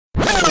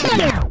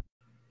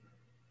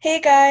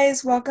Hey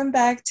guys, welcome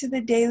back to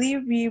the Daily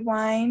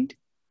Rewind.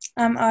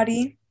 I'm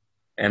Audie.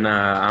 And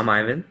I'm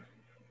Ivan.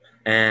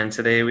 And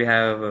today we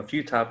have a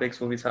few topics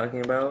we'll be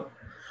talking about.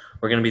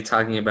 We're going to be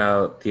talking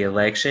about the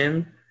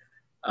election,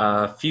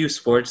 a few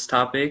sports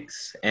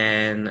topics,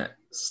 and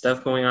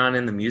stuff going on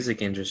in the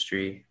music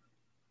industry.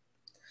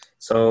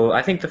 So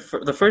I think the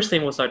first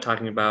thing we'll start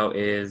talking about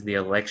is the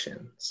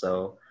election.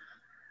 So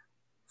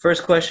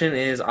first question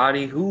is,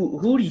 Audie,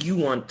 who do you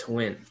want to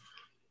win?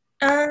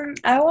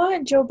 I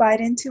want Joe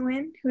Biden to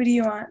win. Who do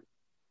you want?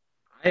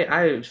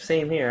 I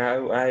same here.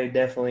 I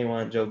definitely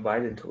want Joe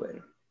Biden to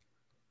win.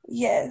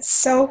 Yes.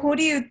 So who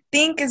do you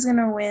think is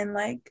gonna win?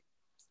 Like,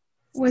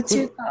 what's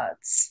your Who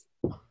thoughts?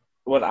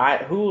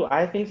 who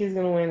I think is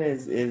gonna win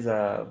is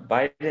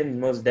Biden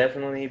most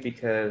definitely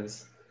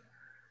because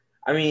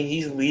I mean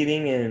he's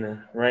leading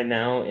in right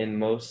now in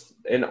most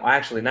and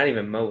actually not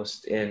even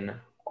most in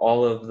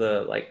all of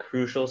the like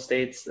crucial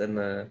states and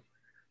the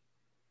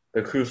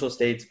crucial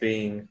states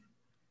being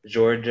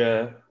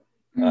Georgia,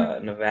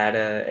 Mhm.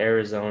 Nevada,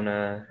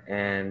 Arizona,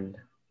 and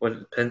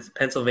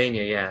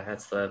Pennsylvania. Yeah,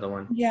 that's the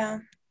one. Yeah.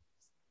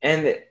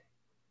 And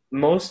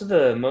most of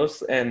the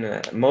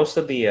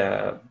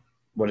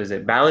what is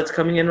it ballots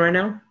coming in right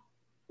now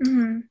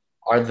Hmm.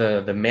 are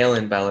the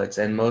mail-in ballots,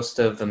 and most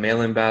of the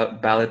mail-in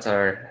ballots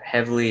are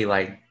heavily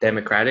like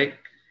Democratic,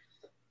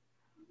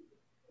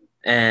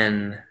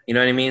 and you know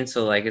what I mean.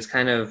 So like it's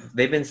kind of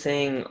they've been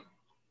saying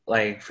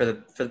like for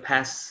the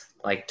past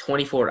like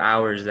 24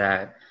 hours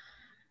that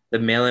the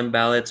mail-in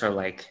ballots are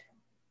like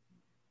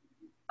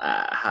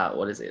how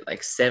what is it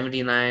like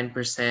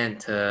 79%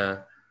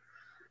 to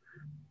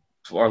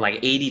or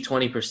like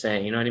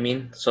 80-20%. You know what I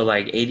mean? So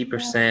like Yeah.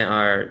 80%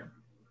 are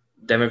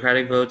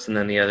Democratic votes, and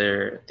then the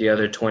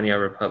other 20 are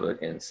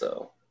Republican.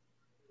 So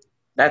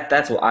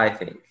that's what I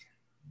think.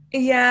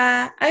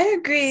 Yeah, I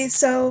agree.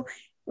 So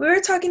we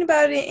were talking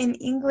about it in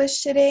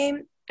English today,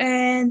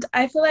 and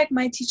I feel like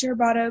my teacher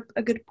brought up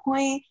a good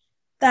point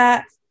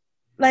that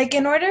like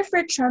in order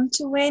for Trump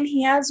to win,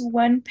 he has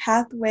one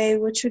pathway,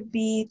 which would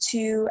be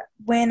to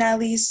win at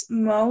least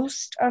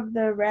most of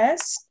the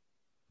rest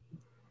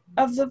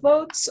of the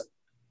votes,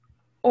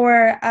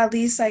 or at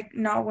least like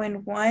not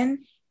win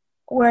one.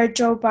 Where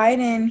Joe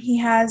Biden, he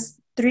has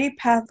three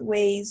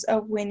pathways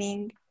of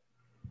winning.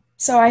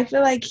 So I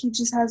feel like he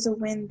just has a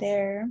win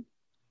there.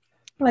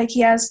 Like he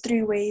has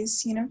three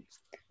ways.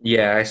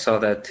 Yeah, I saw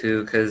that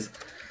too. Because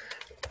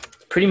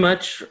pretty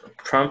much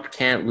Trump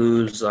can't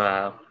lose.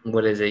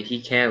 What is it?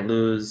 He can't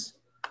lose.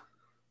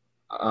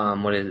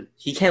 What is it?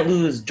 He can't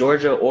lose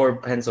Georgia or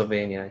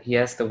Pennsylvania. He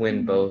has to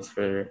win both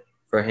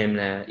for him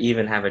to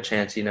even have a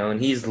chance. And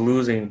he's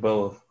losing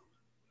both.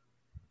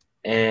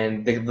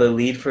 And the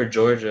lead for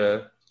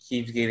Georgia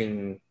keeps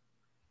getting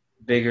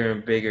bigger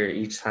and bigger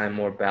each time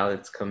more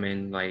ballots come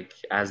in, like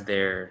as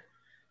they're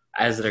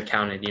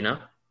counted.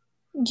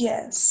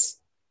 Yes.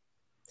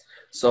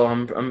 So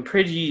I'm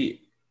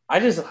pretty. I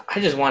just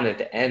want it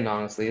to end.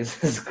 Honestly,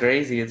 this is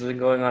crazy. It's been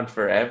going on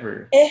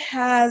forever. It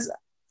has.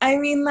 I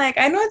mean, like,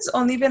 I know it's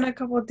only been a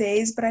couple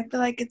days, but I feel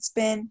like it's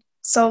been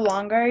so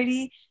long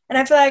already. And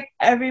I feel like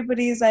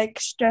everybody's like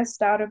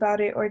stressed out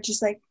about it or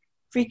just like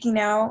freaking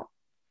out.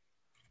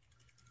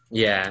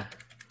 Yeah,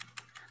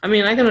 I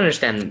mean I can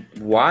understand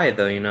why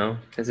though.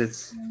 Because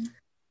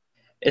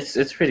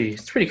it's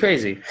pretty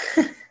crazy.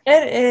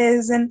 It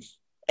is. And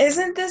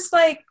isn't this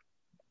like,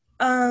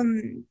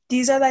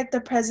 these are like the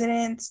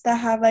presidents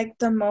that have like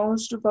the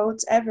most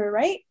votes ever,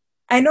 right?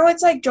 I know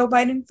it's like Joe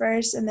Biden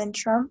first and then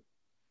Trump.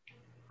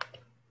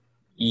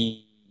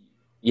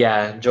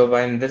 Yeah, Joe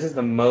Biden. This is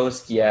the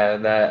most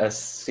that a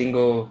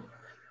single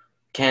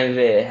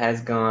candidate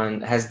has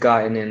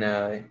gotten in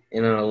an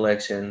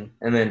election,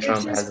 and then Which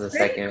Trump has is the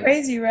pretty second.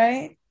 crazy,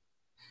 right?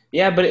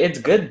 Yeah, but it's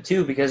good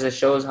too because it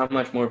shows how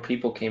much more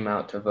people came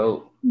out to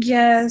vote.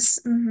 Yes,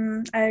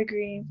 I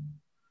agree.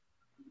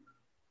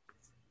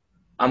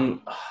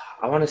 I'm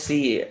I want to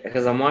see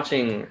because I'm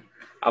watching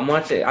I've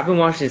been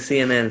watching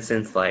CNN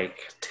since like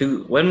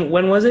two when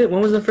was it?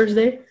 When was the first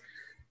day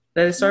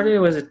that it started?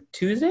 Was it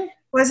Tuesday?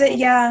 Was it?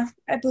 Yeah,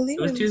 I believe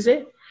It was it was.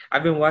 Tuesday.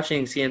 I've been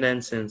watching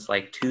CNN since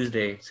like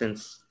Tuesday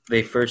since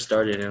they first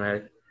started,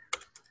 and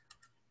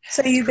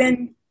So it's you've crazy.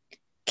 been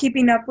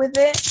keeping up with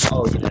it?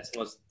 Oh yes,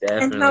 most And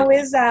definitely. how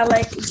is that?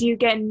 Like, do you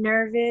get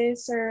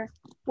nervous or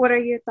what are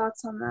your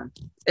thoughts on that?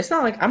 It's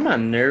not like I'm not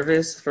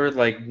nervous for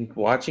like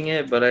watching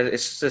it, but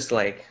it's just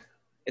like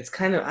it's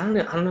kind of I don't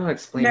know how to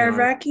explain it Nerve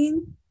honestly.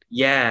 wracking?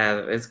 Yeah,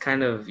 it's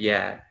kind of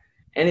yeah,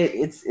 and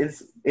it's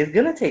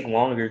gonna take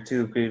longer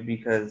too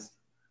because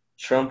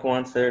Trump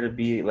wants there to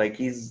be like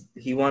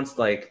he wants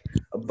like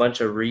a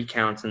bunch of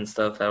recounts and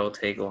stuff that will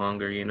take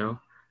longer.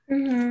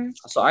 Mm-hmm.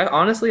 So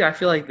I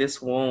feel like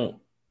this won't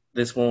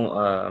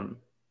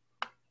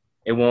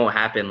it won't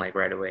happen like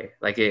right away.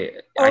 Like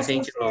it Oh,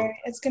 so fair.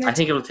 It's gonna I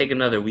think take. it'll take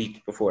another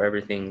week before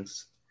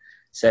everything's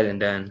said and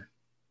done.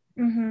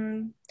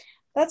 Mm-hmm.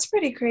 That's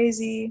pretty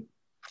crazy.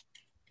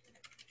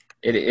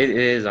 It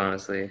is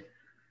honestly.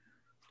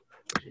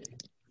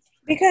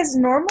 Because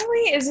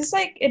normally, is this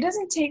like, it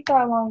doesn't take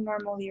that long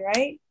normally,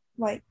 right?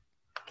 Like,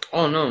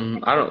 Oh no,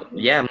 I don't.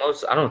 Yeah,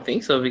 I don't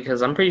think so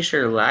because I'm pretty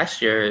sure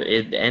last year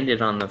it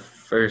ended on the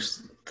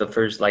first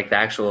like the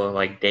actual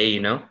like day, you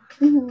know.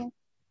 hmm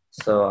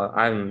So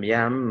I'm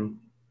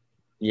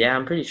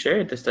pretty sure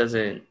it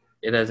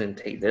doesn't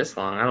take this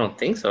long. I don't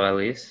think so, at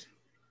least.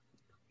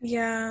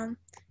 yeah.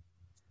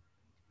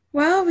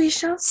 Well, we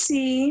shall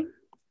see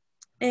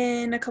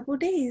in a couple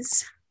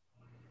days.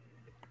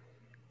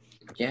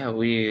 Yeah,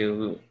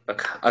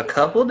 a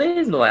couple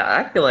days. No,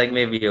 I feel like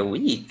maybe a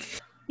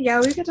week. Yeah,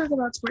 we could talk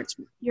about sports.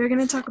 You're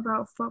gonna talk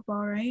about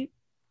football, right?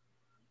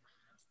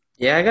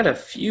 Yeah, I got a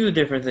few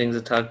different things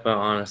to talk about,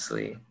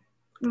 honestly.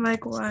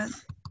 Like what?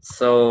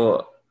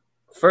 So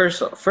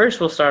first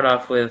we'll start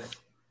off with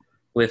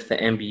the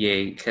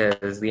NBA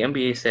because the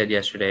NBA said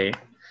yesterday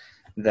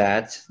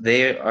that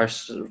they are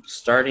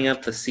starting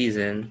up the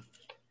season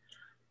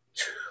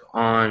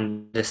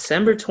on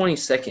December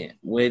 22nd,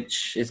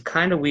 which is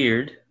kind of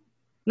weird.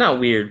 Not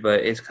weird,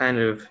 but it's kind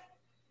of they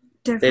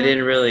Different.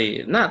 didn't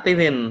really not they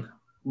didn't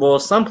well,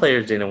 some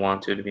players didn't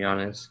want to be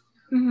honest,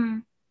 hmm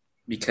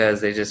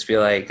because they just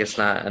feel like it's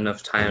not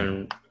enough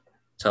time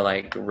to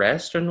like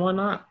rest and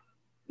whatnot.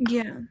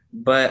 Yeah.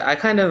 But I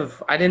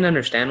didn't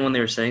understand when they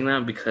were saying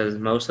that because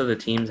most of the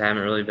teams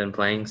haven't really been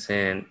playing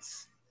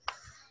since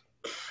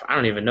I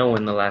don't even know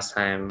when the last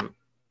time.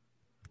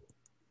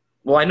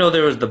 Well, I know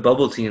there was the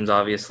bubble teams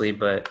obviously,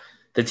 but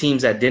the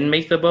teams that didn't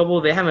make the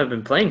bubble, they haven't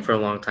been playing for a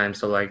long time.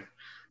 So like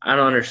I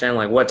don't understand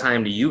like what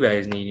time do you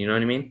guys need, you know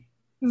what I mean?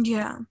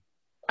 Yeah.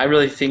 I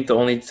really think the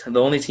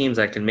only teams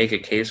that can make a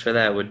case for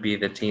that would be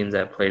the teams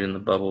that played in the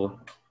bubble.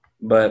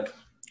 But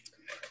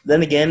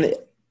then again,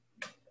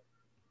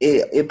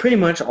 it pretty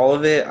much all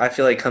of it I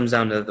feel like comes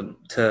down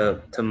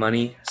to to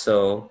money.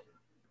 So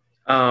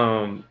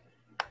um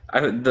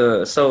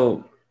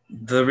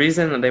the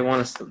reason that they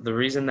want us the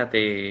reason that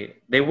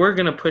they were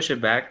gonna push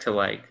it back to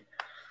like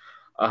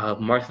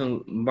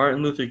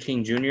Martin Luther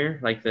King Jr.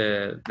 like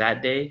that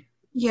day,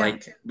 Yeah.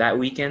 like that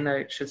weekend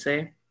I should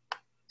say.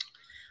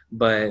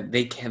 But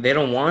they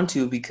don't want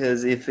to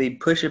because if they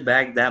push it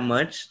back that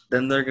much,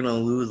 then they're gonna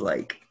lose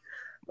like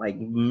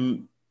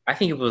I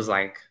think it was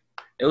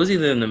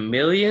either in the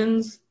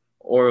millions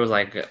or it was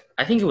like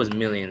I think it was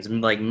millions,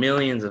 like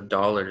millions of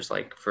dollars,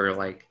 like for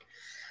like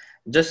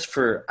just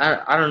for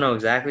I don't know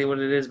exactly what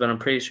it is, but I'm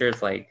pretty sure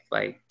it's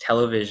like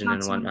television Not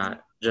and so much.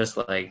 whatnot, just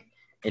like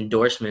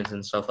endorsements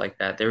and stuff like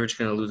that. They were just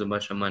gonna lose a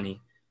bunch of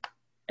money,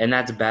 and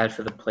that's bad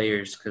for the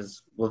players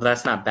because well,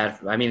 that's not bad.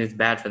 I mean, it's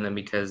bad for them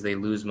because they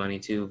lose money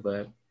too,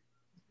 but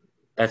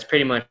that's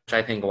pretty much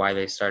I think why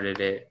they started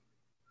it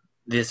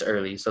this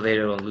early, so they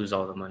don't lose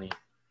all the money.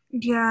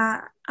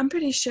 Yeah, I'm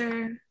pretty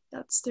sure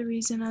that's the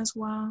reason as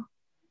well.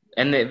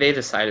 And they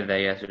decided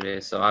that yesterday,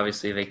 so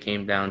obviously they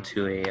came down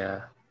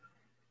to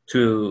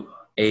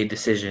a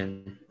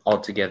decision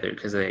altogether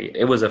because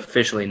it was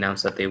officially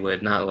announced that they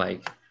would, not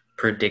like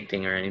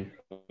predicting or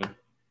anything.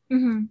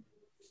 hmm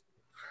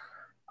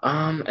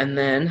And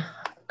then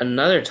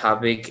another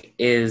topic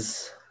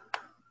is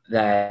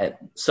that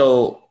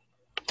so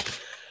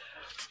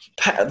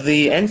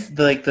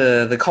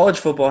the college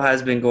football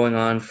has been going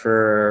on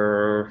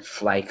for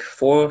like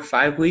 4 or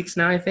 5 weeks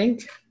now, I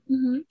think,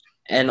 hmm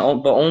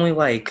but only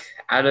like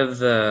out of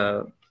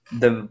the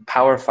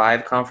Power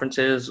Five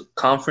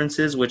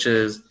conferences, which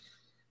is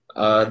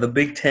the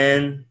Big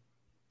Ten,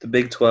 the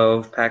Big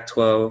 12,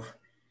 Pac-12,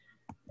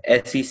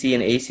 SEC,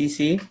 and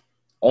ACC.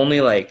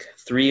 Only like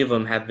three of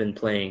them have been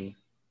playing,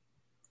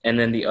 and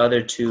then the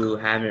other two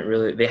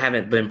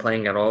haven't been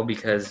playing at all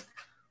because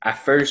at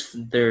first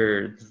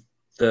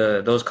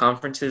those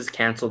conferences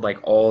canceled like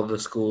all the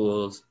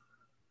schools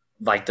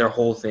like their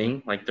whole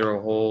thing, like their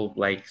whole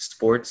like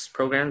sports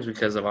programs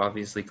because of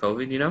obviously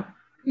COVID, you know.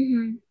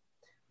 hmm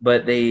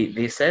But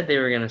they said they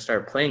were gonna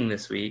start playing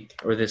this week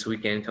or this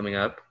weekend coming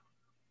up,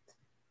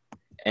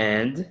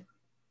 and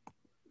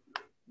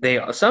they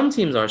some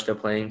teams are still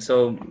playing.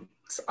 So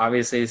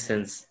obviously,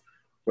 since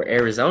we're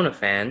Arizona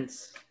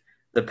fans,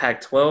 the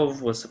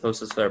Pac-12 was supposed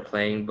to start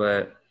playing,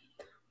 but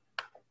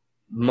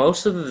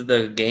most of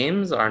the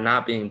games are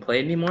not being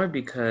played anymore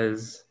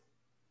because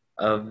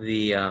of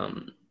the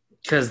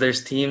because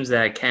there's teams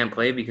that can't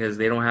play because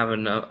they don't have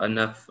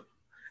enough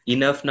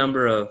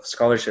number of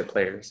scholarship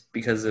players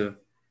because of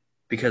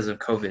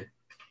COVID,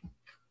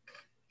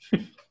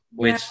 Yeah.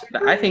 which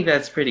I think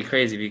that's pretty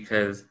crazy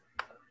because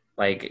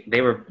like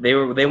they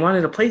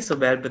wanted to play so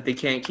bad, but they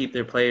can't keep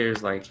their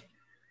players like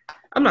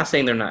I'm not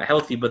saying they're not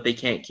healthy, but they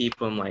can't keep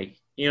them like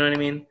you know what I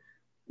mean,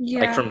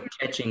 like Yeah. from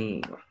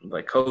catching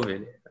like COVID,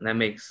 and that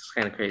makes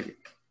kind of crazy.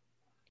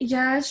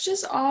 Yeah, it's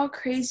just all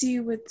crazy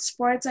with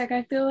sports. Like,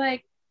 I feel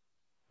like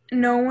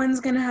no one's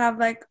gonna have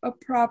like a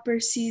proper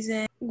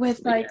season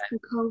with Yeah, like the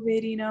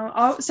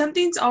COVID,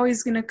 something's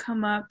always gonna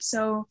come up.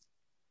 So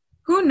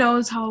who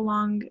knows how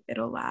long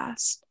it'll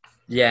last.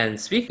 yeah. And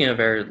speaking of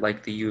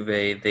like the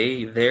UVA,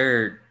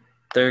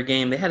 their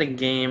game they had a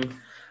game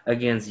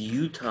against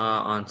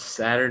Utah on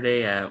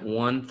Saturday at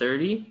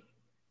 1:30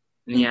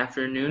 in the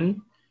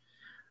afternoon,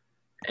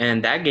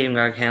 And that game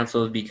got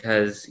canceled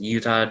because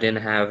Utah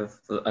didn't have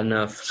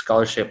enough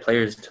scholarship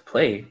players to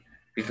play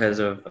because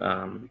of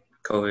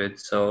COVID.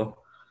 So,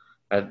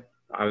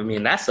 I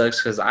mean, that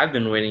sucks because I've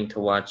been waiting to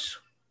watch.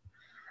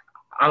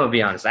 I'm going to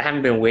be honest. I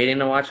haven't been waiting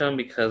to watch them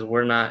because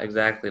we're not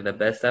exactly the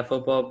best at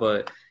football,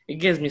 but it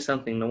gives me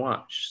something to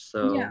watch.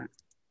 So, Yeah.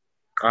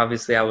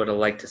 obviously, I would have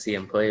liked to see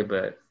him play,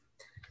 but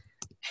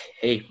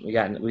hey, we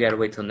got to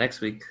wait till next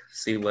week,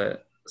 see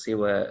what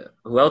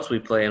who else we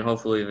play, and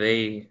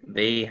hopefully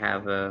they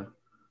have a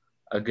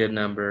good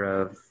number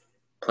of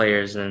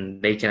players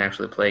and they can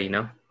actually play, you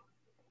know?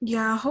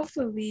 Yeah,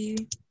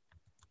 hopefully.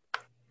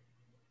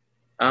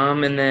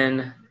 And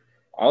then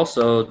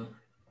also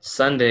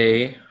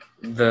Sunday,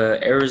 the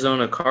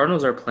Arizona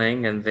Cardinals are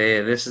playing, and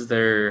this is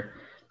their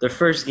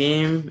first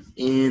game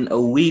in a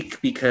week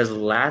because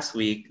last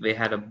week they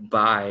had a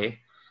bye.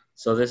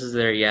 So this is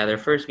their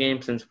first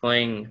game since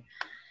playing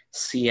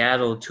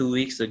Seattle 2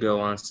 weeks ago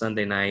on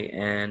Sunday night.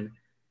 And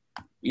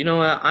you know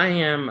what? I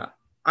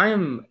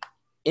am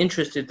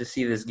interested to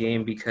see this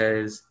game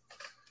because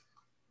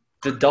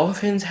the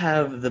Dolphins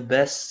have the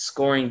best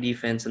scoring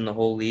defense in the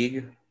whole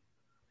league.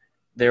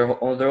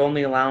 They're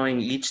only allowing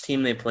each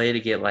team they play to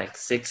get like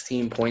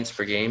 16 points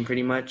per game,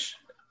 pretty much.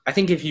 I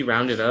think if you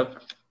round it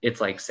up,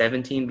 it's like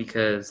 17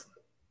 because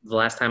the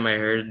last time I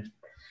heard,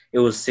 it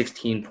was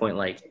 16 point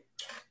like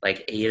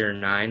 8 or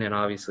 9, and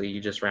obviously you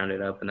just round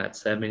it up and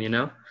that's 7, you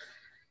know.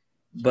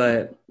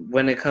 But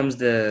when it comes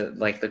to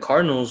like the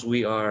Cardinals,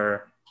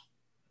 we're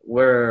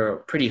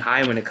pretty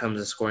high when it comes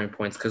to scoring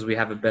points because we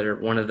have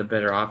one of the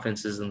better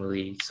offenses in the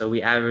league. So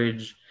we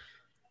averaged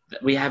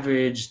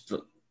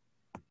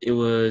it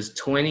was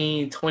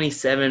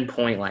 27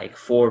 point like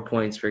 4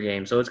 points per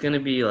game. So it's going to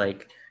be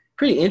like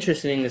pretty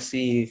interesting to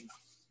see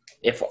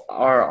if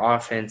our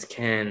offense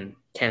can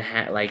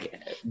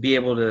be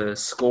able to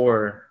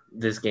score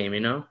this game,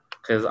 you know?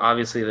 Cuz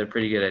obviously they're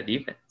pretty good at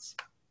defense.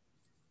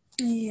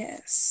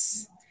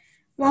 Yes.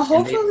 Well, And they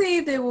hopefully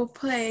they will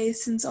play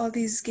since all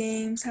these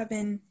games have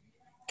been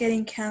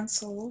getting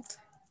canceled.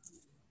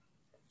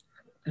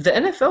 The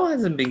NFL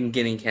hasn't been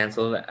getting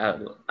canceled.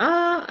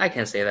 I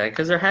can't say that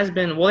because there has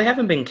been. Well, they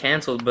haven't been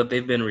canceled, but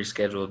they've been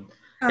rescheduled.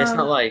 It's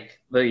not Oh, like,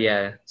 but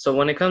yeah. So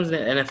when it comes to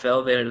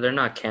NFL, they're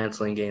not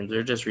canceling games.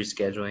 They're just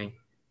rescheduling.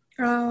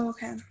 oh,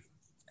 okay.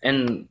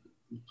 And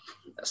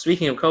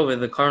speaking of COVID,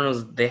 the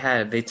Cardinals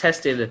they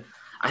tested.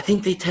 I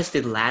think they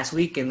tested last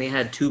week, and they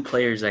had 2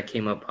 players that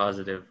came up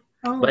positive.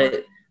 Oh, wow.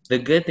 But the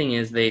good thing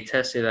is they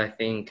tested. I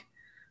think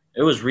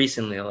it was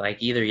recently, like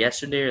either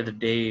yesterday or the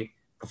day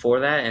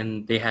before that,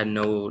 and they had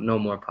no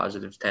more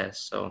positive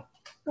tests. So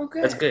Oh,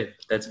 that's good. good.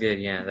 That's good.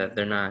 Yeah, that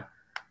they're not.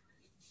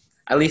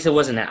 At least it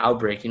wasn't an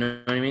outbreak. You know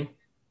what I mean?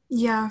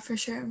 Yeah, for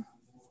sure.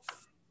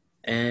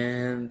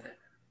 And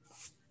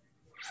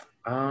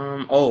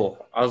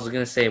oh, I was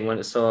gonna say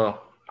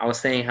I was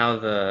saying how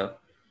the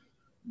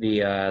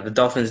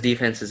Dolphins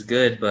defense is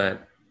good,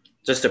 but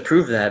just to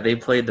prove that, they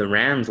played the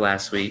Rams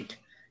last week,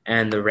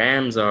 and the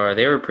Rams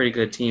they're a pretty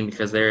good team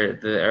because they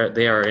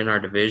are in our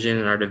division,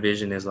 and our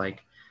division is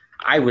like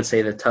I would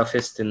say the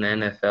toughest in the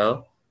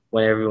NFL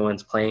when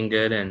everyone's playing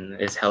good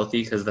and is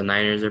healthy because the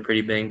Niners are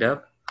pretty banged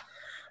up.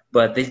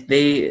 But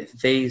they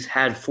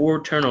had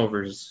 4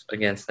 turnovers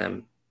against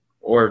them,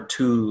 or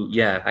 2,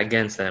 yeah,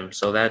 against them.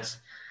 So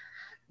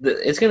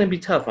it's going to be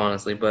tough,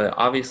 honestly. But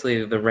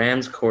obviously, the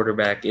Rams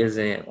quarterback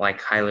isn't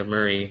like Kyler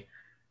Murray,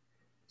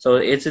 so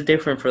it's a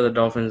different for the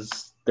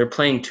Dolphins. They're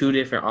playing 2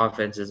 different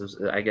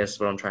offenses, I guess is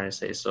what I'm trying to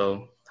say.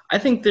 So I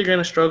think they're going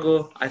to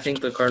struggle. I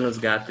think the Cardinals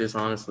got this,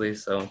 honestly.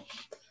 So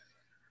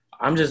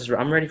I'm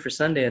ready for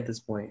Sunday at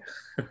this point.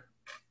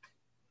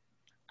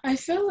 I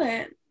feel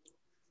it.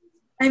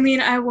 I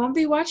mean, I won't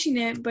be watching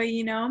it, but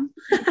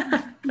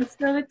let's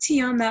throw the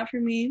T on that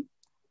for me.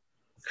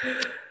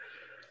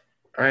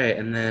 All right,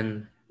 and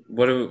then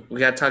we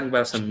got to talk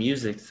about some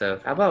music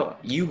stuff. How about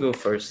you go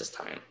first this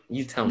time?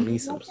 You tell me You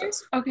go some stuff.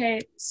 first? Okay,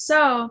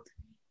 so,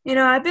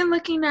 I've been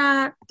looking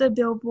at the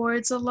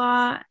billboards a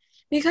lot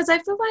because I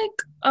feel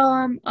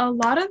like a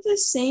lot of the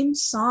same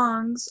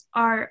songs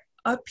are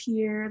up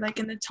here, like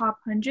in the top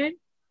 100,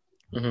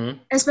 Mm-hmm.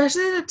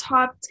 especially the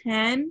top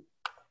 10.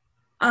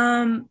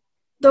 Um,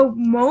 the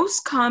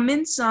most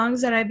common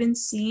songs that I've been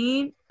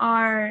seeing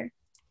are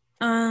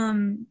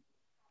um,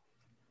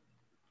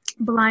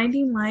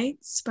 Blinding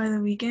Lights by The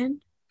Weeknd.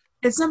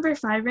 It's number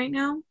 5 right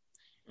now,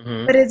 but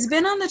Mm-hmm. it's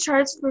been on the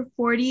charts for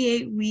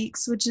 48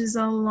 weeks, which is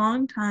a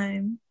long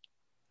time.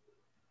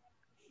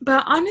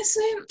 But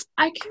honestly,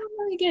 I can't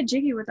really get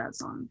jiggy with that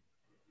song.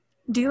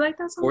 Do you like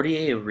that song?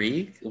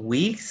 48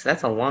 weeks?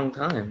 That's a long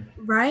time.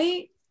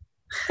 Right?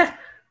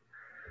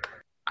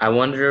 I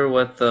wonder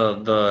what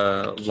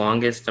the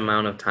longest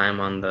amount of time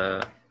on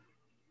the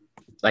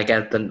like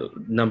at the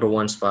number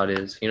one spot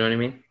is. You know what I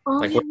mean? Oh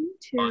Like yeah, what me the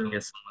too.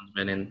 longest someone's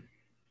been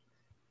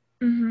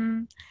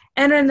in.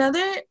 And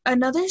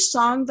another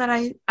song that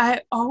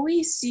I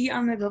always see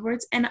on the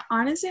billboards, and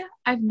honestly,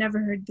 I've never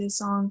heard this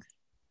song.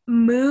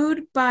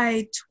 Mood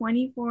by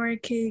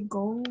 24K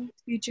Gold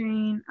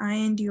featuring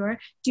Ian Dior.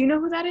 Do you know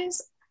who that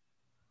is?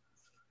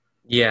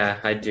 Yeah,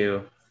 I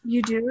do.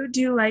 You do?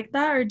 Do you like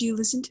that or do you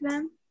listen to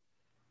them?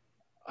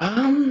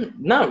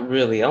 Not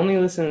really. I only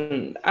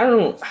listen. I don't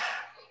know.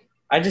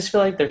 I just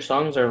feel like their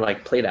songs are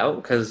like played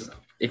out because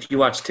if you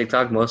watch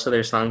TikTok, most of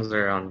their songs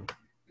are on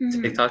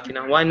Hmm. TikTok.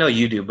 Well, I know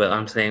you do, but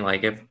I'm saying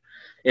like if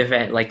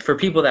like for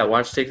people that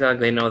watch TikTok,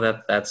 they know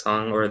that that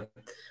song or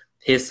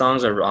his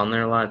songs are on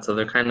there a lot, so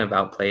they're kind of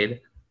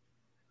outplayed.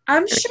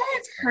 I'm sure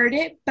I've heard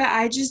it, but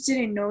I just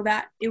didn't know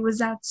that it was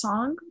that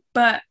song.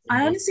 But I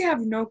Mm-hmm. honestly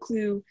have no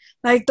clue.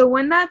 Like the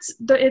one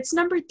it's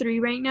number 3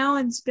 right now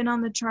and it's been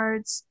on the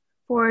charts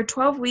for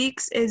 12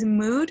 weeks is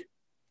Mood.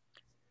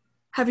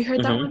 Have you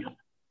heard that one?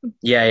 Mm-hmm.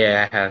 Yeah,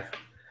 yeah, I have.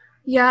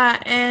 Yeah,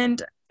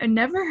 and I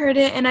never heard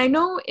it. And I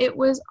know it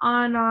was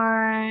on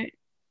our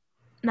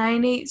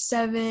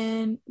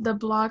 987 The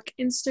Block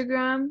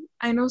Instagram.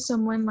 I know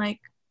someone like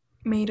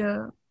made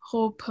a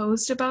whole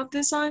post about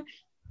this song,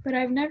 but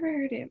I've never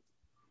heard it.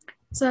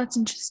 So that's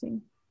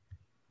interesting.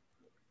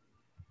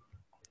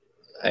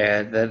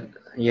 Yeah, that.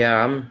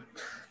 Yeah, I'm.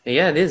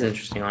 Yeah, it is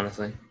interesting,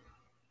 honestly.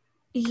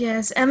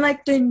 Yes, and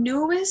like the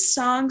newest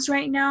songs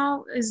right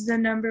now is the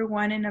number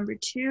 1 and number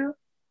 2,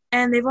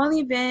 and they've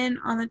only been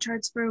on the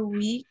charts for a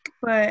week,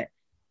 but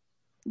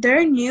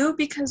they're new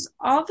because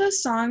all the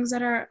songs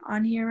that are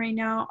on here right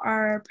now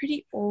are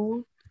pretty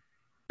old.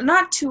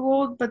 Not too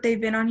old, but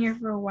they've been on here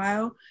for a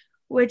while,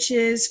 which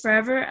is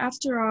Forever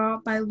After All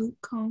by Luke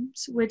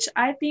Combs, which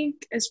I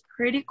think is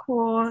pretty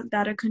cool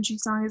that a country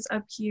song is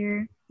up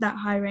here that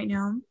high right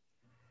now.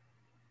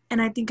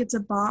 And I think it's a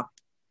bop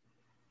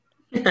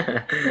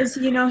because,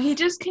 he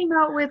just came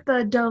out with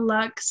the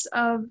deluxe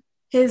of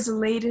his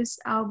latest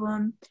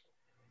album,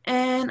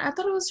 and I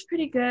thought it was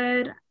pretty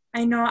good.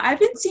 I know I've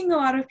been seeing a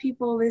lot of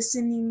people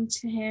listening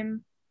to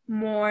him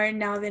more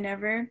now than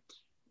ever,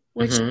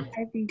 which Hmm.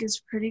 I think is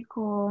pretty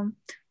cool.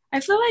 I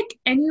feel like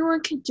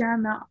anyone could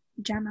jam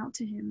out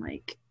to him.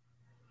 Like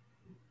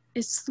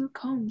it's Luke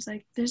Combs.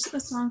 Like there's a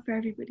song for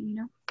everybody.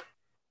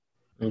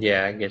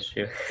 Yeah, I get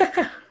you.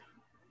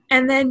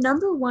 And then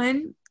number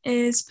 1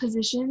 is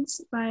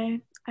Positions by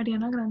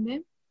Ariana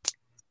Grande.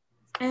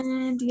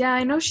 And yeah,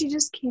 I know she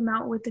just came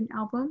out with an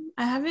album.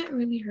 I haven't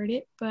really heard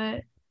it,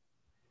 but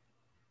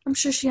I'm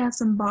sure she has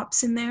some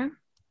bops in there.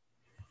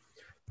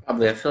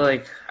 Probably,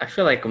 I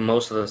feel like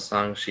most of the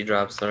songs she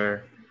drops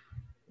are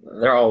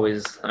they're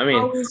always. I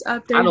mean, Always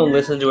up there. I don't Yeah.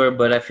 listen to her,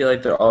 but I feel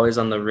like they're always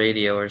on the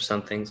radio or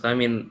something. So I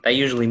mean, that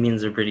usually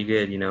means they're pretty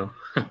good.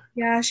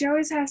 Yeah, she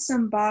always has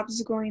some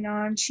bops going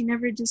on. She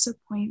never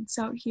disappoints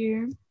out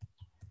here.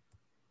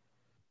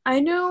 I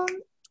know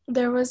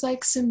there was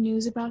like some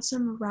news about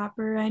some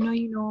rapper. I know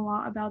you know a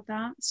lot about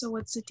that. So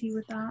what's the tea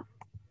with that?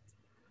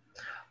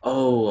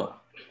 Oh,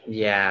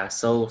 yeah.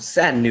 So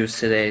sad news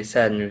today.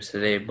 Sad news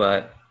today.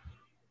 But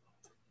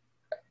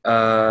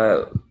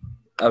uh,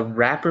 a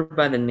rapper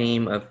by the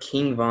name of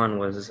King Von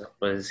was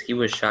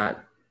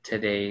shot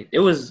today. It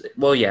was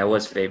well, yeah, it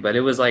was today, but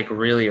it was like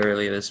really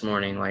early this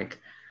morning, like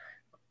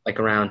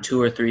around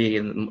 2 or 3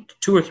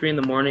 in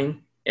the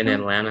morning in Oh,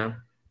 Atlanta.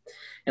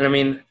 And I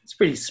mean, it's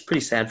pretty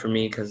sad for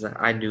me because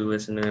I do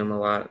listen to him a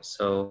lot.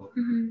 So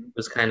mm-hmm. it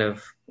was kind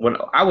of when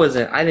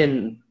I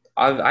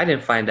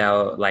didn't find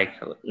out like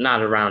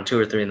not around 2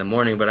 or 3 in the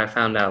morning, but I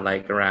found out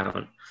like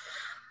around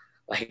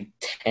like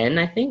 10,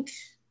 I think.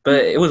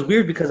 But it was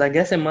weird because I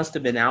guess it must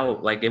have been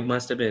out, like it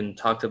must have been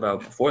talked about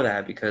before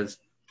that because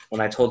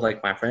when I told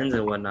like my friends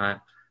and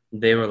whatnot,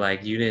 they were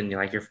like, "You didn't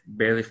like you're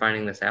barely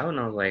finding this out," and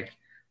I was like,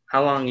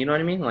 "How long?" You know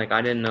what I mean? Like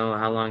I didn't know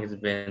how long it's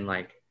been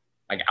like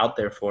out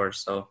there for.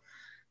 So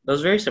that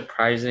was very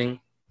surprising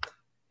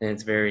and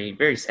it's very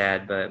very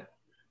sad. But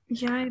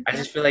Yeah, I I bet.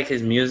 just feel like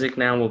his music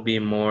now will be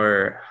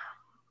more.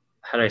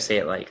 How do I say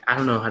it? Like I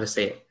don't know how to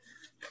say it,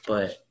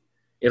 but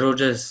it'll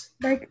just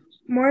Like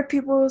more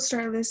people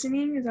start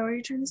listening. Is that what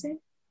you're trying to say?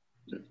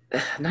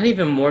 not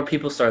even more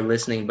people start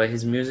listening, but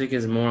his music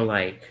is more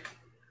like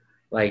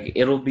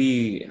it'll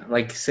be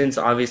like since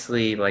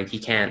obviously like he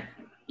can't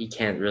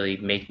really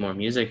make more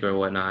music or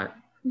whatnot,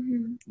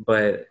 Mm-hmm.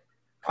 but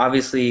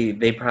obviously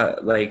they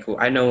probably like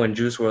I know when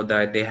Juice World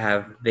died they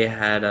had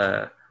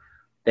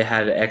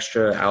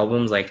extra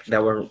albums like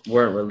that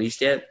weren't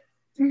released yet.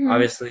 Mm-hmm.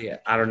 Obviously,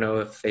 I don't know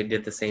if they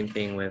did the same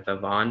thing with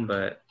Avon,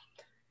 but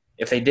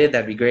if they did,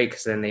 that'd be great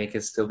because then they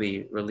could still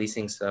be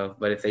releasing stuff.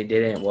 But if they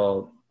didn't,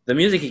 well, the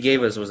music he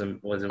gave us was I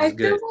feel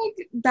good.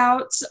 like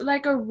that's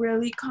like a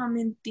really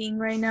common thing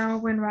right now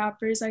when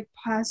rappers like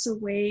pass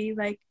away,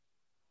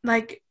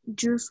 like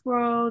Juice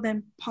World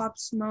and Pop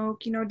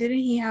Smoke. Didn't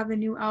he have a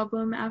new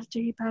album after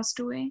he passed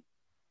away?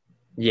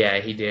 Yeah,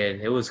 he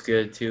did. It was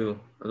good too.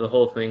 The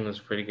whole thing was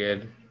pretty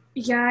good.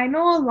 Yeah, I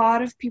know a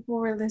lot of people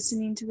were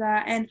listening to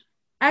that, and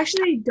I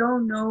actually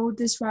don't know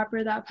this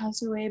rapper that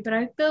passed away, but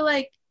I feel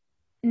like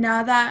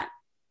now that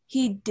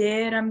he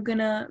did,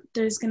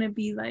 there's gonna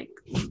be like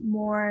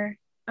more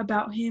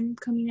about him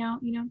coming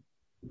out.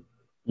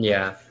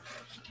 Yeah.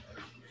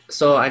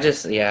 So I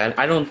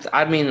don't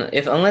I mean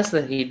if unless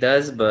that he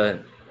does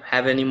but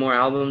have any more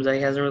albums that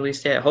he hasn't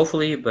released yet,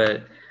 hopefully,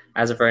 but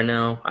as of right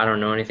now, I don't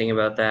know anything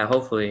about that.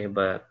 Hopefully,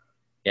 but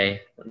yeah,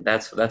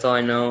 that's all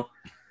I know.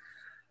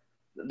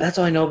 that's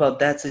all I know about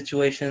that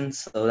situation.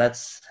 So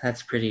that's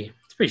pretty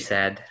it's pretty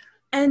sad.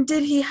 And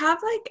did he have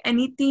like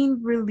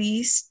anything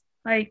released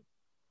like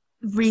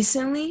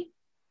recently?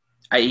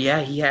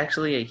 Yeah,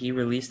 he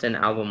released an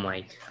album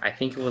like I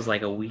think it was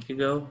like a week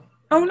ago.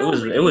 Oh It no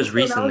was it way. was So that was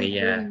recently, really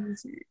yeah.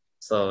 recent.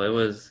 So it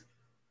was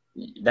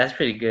that's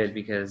pretty good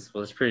because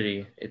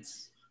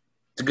it's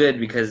good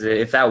because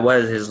if that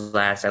was his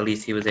last, at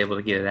least he was able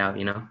to get it out,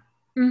 you know.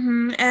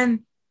 Mm-hmm. And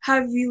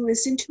have you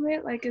listened to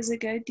it? Like, is it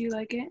good? Do you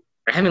like it?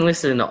 I haven't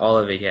listened to all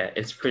of it yet.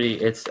 It's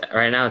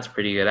right now it's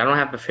pretty good. I don't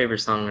have a favorite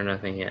song or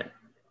nothing yet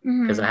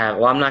because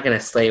Mm-hmm. I'm not gonna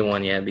slay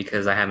one yet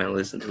because I haven't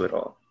listened to it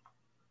all.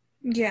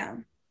 Yeah.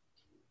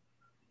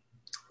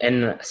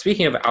 And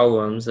speaking of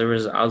albums, I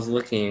was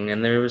looking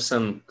and there was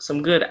some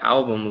good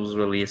albums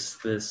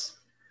released this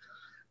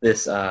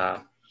this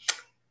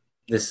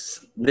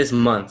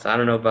month. I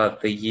don't know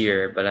about the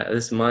year, but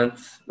this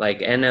month, like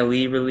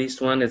NLE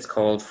released one. It's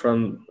called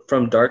From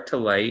Dark to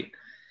Light,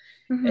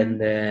 Mm-hmm.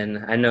 and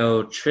then I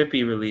know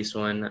Trippy released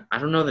one. I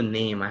don't know the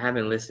name. I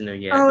haven't listened to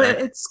it yet, Oh, but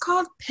it's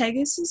called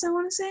Pegasus, I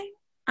want to say.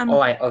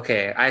 I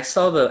okay. I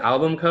saw the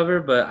album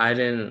cover, but I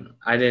didn't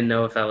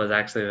know if that was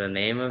actually the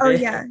name of Oh it.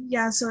 yeah,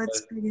 yeah. So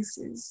it's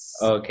Pegasus.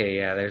 Okay,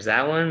 yeah. There's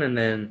that one, and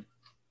then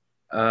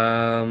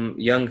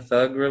Young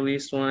Thug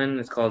released one.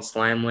 It's called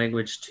Slime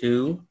Language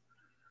 2.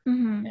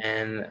 Mm-hmm.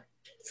 And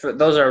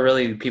those are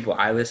really people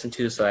I listen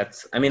to. So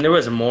I mean, there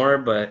was more,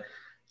 but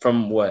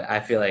from what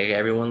I feel like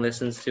everyone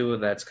listens to,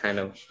 that's kind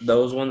of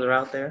those ones are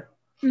out there.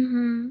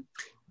 Mm-hmm.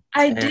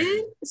 I And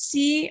did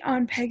see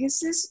on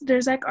Pegasus,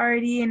 there's like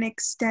already an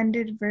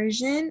extended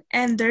version,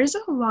 and there's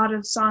a lot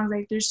of songs.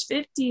 Like there's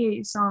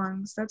 58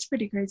 songs. That's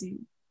pretty crazy.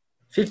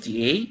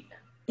 58? Oh my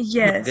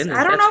Yes, I goodness, don't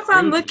that's know if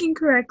I'm crazy. looking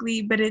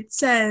correctly, but it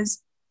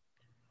says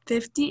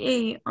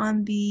 58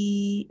 on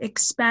the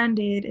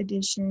expanded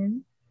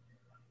edition,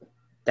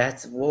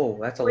 Whoa,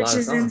 that's a which lot of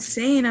is songs.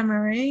 insane. Am I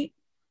right?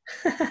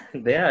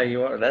 Yeah,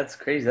 you are. That's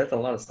crazy. That's a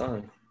lot of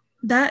songs.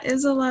 That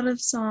is a lot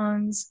of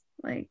songs.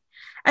 Like,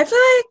 I feel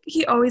like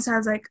he always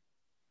has like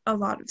a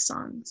lot of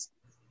songs.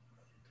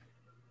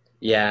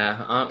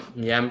 Yeah,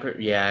 yeah,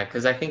 yeah,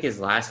 because I think his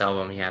last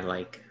album he had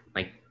like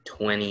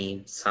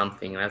 20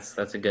 something. That's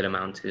a good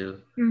amount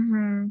too.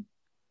 Mm-hmm.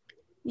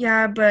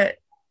 Yeah, but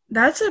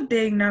that's a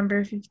big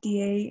number,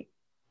 58.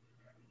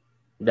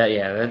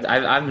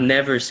 I've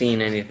never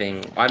seen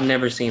anything. I've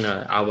never seen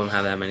an album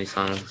have that many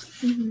songs.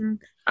 Mm-hmm.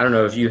 I don't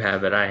know if you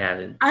have, but I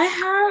haven't.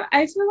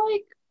 I feel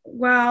like,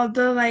 well,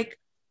 the like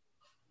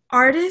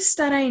artists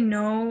that I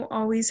know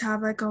always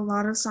have like a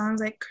lot of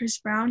songs, like Chris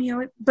Brown, he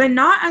always, but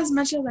not as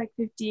much as like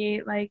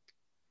 58. Like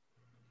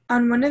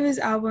on one of his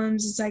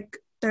albums, it's like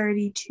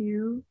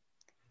 32.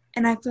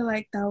 And I feel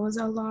like that was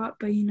a lot,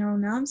 but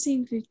now I'm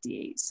seeing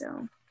 58,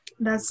 so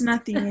that's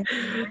nothing.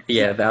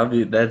 Yeah,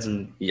 that's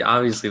yeah,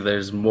 obviously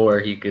there's more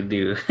he could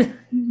do.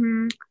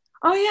 Mm-hmm.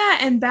 Oh yeah,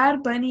 and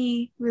Bad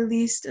Bunny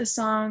released a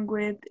song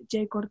with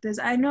Jay Cortez.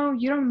 I know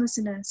you don't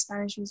listen to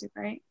Spanish music,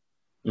 right?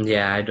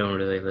 Yeah, I don't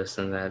really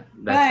listen to that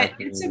But type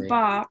of it's a music.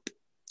 bop.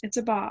 It's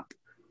a bop.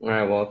 All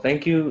right, well,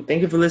 thank you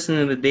for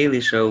listening to the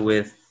Daily Show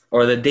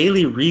or the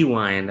Daily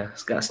Rewind. I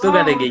still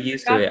got to Oh, get I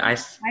used to forgot it.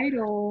 the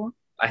title.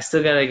 I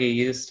still got to get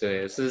used to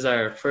it. This is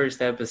our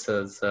first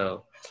episode,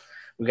 so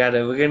we're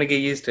gonna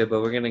get used to it,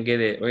 but we're gonna get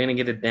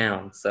it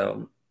down.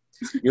 So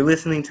you're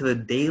listening to the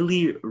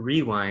Daily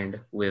Rewind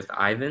with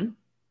Ivan.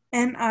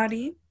 And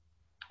Audie.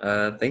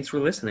 Thanks for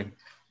listening.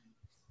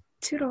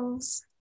 Toodles.